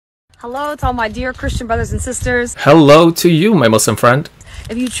Hello to all my dear Christian brothers and sisters. Hello to you, my Muslim friend.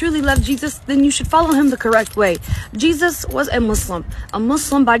 If you truly love Jesus, then you should follow him the correct way. Jesus was a Muslim. A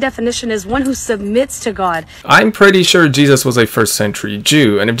Muslim, by definition, is one who submits to God. I'm pretty sure Jesus was a first century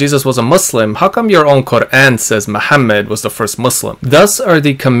Jew, and if Jesus was a Muslim, how come your own Quran says Muhammad was the first Muslim? Thus are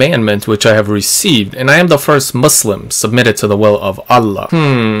the commandments which I have received, and I am the first Muslim submitted to the will of Allah.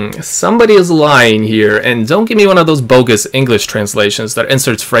 Somebody is lying here, and don't give me one of those bogus English translations that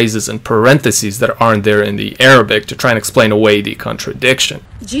inserts phrases in parentheses that aren't there in the Arabic to try and explain away the contradiction.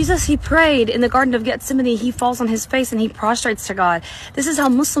 Jesus, he prayed in the Garden of Gethsemane. He falls on his face and he prostrates to God. This is how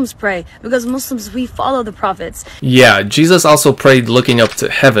Muslims pray, because Muslims, we follow the prophets. Yeah, Jesus also prayed looking up to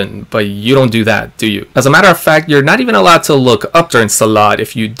heaven, but you don't do that, do you? As a matter of fact, you're not even allowed to look up during Salat.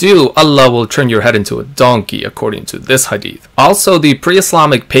 If you do, Allah will turn your head into a donkey, according to this hadith. Also, the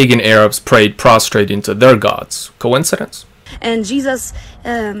pre-Islamic pagan Arabs prayed prostrating to their gods. Coincidence? And Jesus,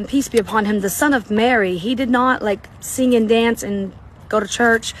 peace be upon him, the son of Mary, he did not like sing and dance and go to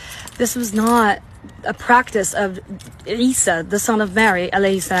church. This was not a practice of Isa, the son of Mary,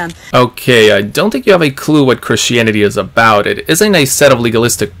 alayhi salam. Okay, I don't think you have a clue what Christianity is about. It isn't a set of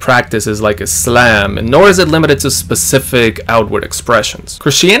legalistic practices like Islam, nor is it limited to specific outward expressions.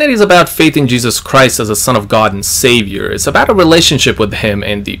 Christianity is about faith in Jesus Christ as a Son of God and Savior. It's about a relationship with Him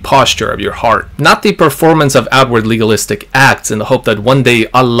and the posture of your heart, not the performance of outward legalistic acts in the hope that one day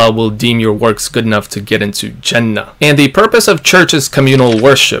Allah will deem your works good enough to get into Jannah. And the purpose of church is communal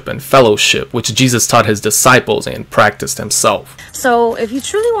worship and fellowship, which Jesus taught his disciples and practiced himself. So if you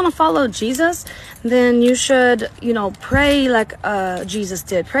truly want to follow Jesus, then you should, pray like Jesus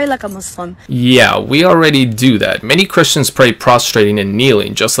did. Pray like a Muslim. Yeah, we already do that. Many Christians pray prostrating and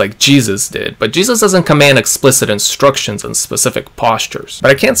kneeling, just like Jesus did. But Jesus doesn't command explicit instructions on specific postures.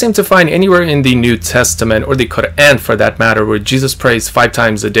 But I can't seem to find anywhere in the New Testament, or the Quran for that matter, where Jesus prays 5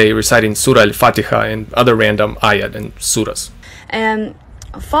 times a day, reciting Surah Al-Fatiha and other random ayat and surahs. And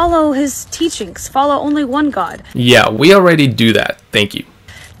follow his teachings. Follow only one God. Yeah, we already do that. Thank you.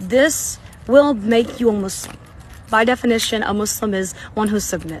 This will make you a Muslim. By definition, a Muslim is one who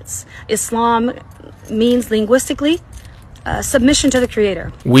submits. Islam means linguistically submission to the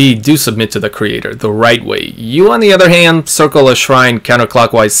Creator. We do submit to the Creator the right way. You, on the other hand, circle a shrine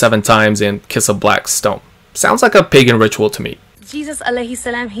counterclockwise 7 times and kiss a black stone. Sounds like a pagan ritual to me. Jesus alayhi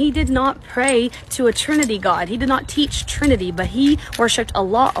salam, he did not pray to a Trinity God. He did not teach Trinity, but he worshipped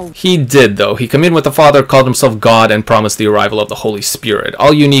Allah alone. He did, though. He communed with the Father, called himself God, and promised the arrival of the Holy Spirit,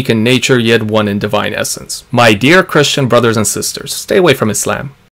 all unique in nature, yet one in divine essence. My dear Christian brothers and sisters, stay away from Islam.